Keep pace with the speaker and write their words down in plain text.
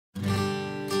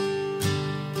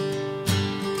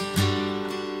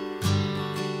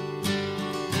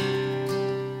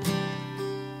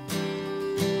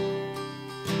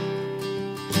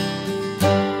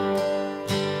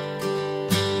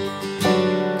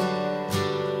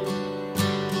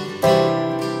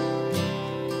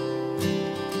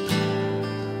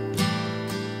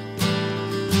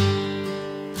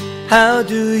How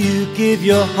do you give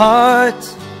your heart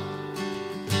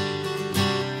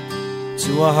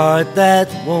to a heart that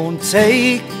won't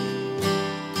take?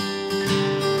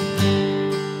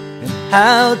 And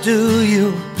how do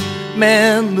you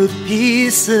mend the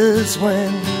pieces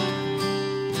when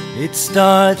it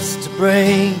starts to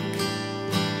break?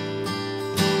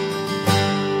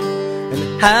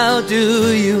 And how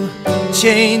do you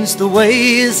change the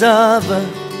ways of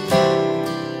a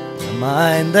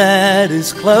mind that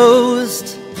is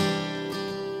closed?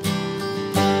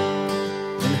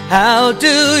 And how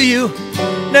do you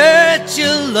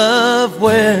nurture love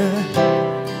where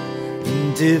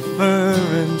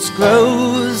indifference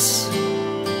grows?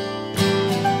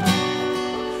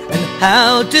 And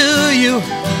how do you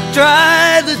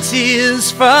dry the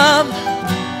tears from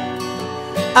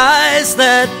eyes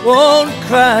that won't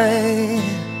cry?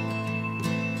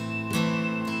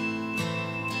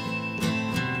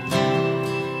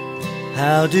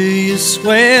 How do you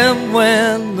swim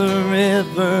when the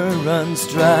river runs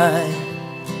dry?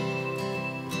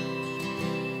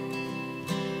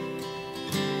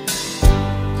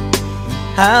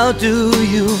 How do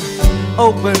you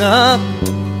open up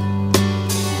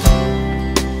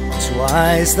to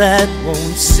eyes that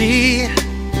won't see?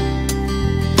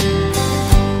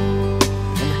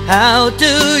 And how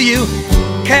do you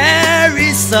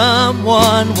carry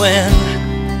someone when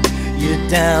you're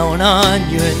down on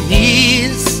your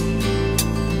knees?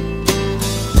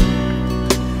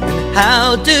 And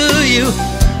how do you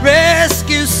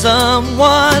rescue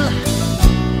someone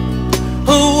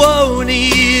who won't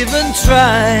even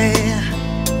try?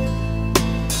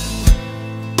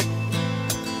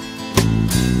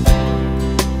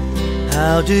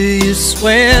 How do you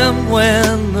swim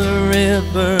when the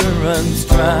river runs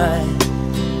dry?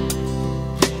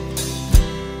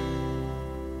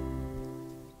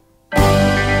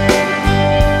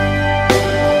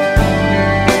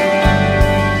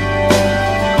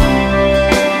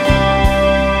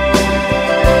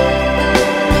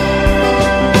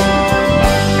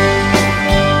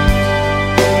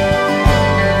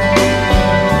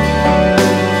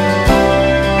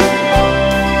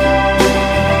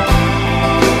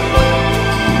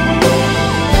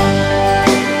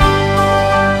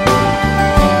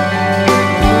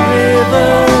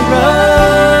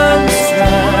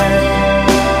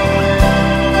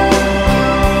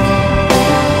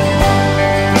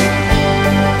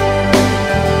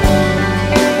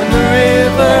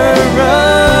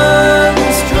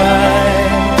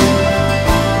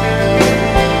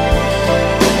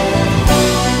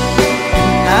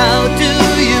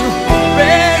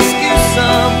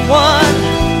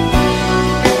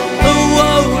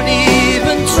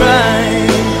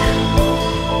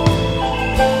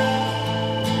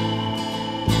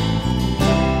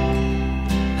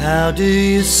 How do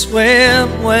you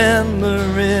swim when the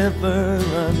river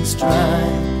runs dry?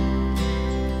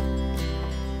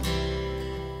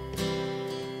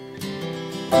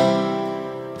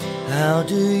 How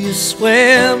do you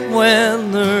swim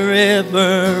when the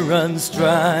river runs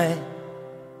dry?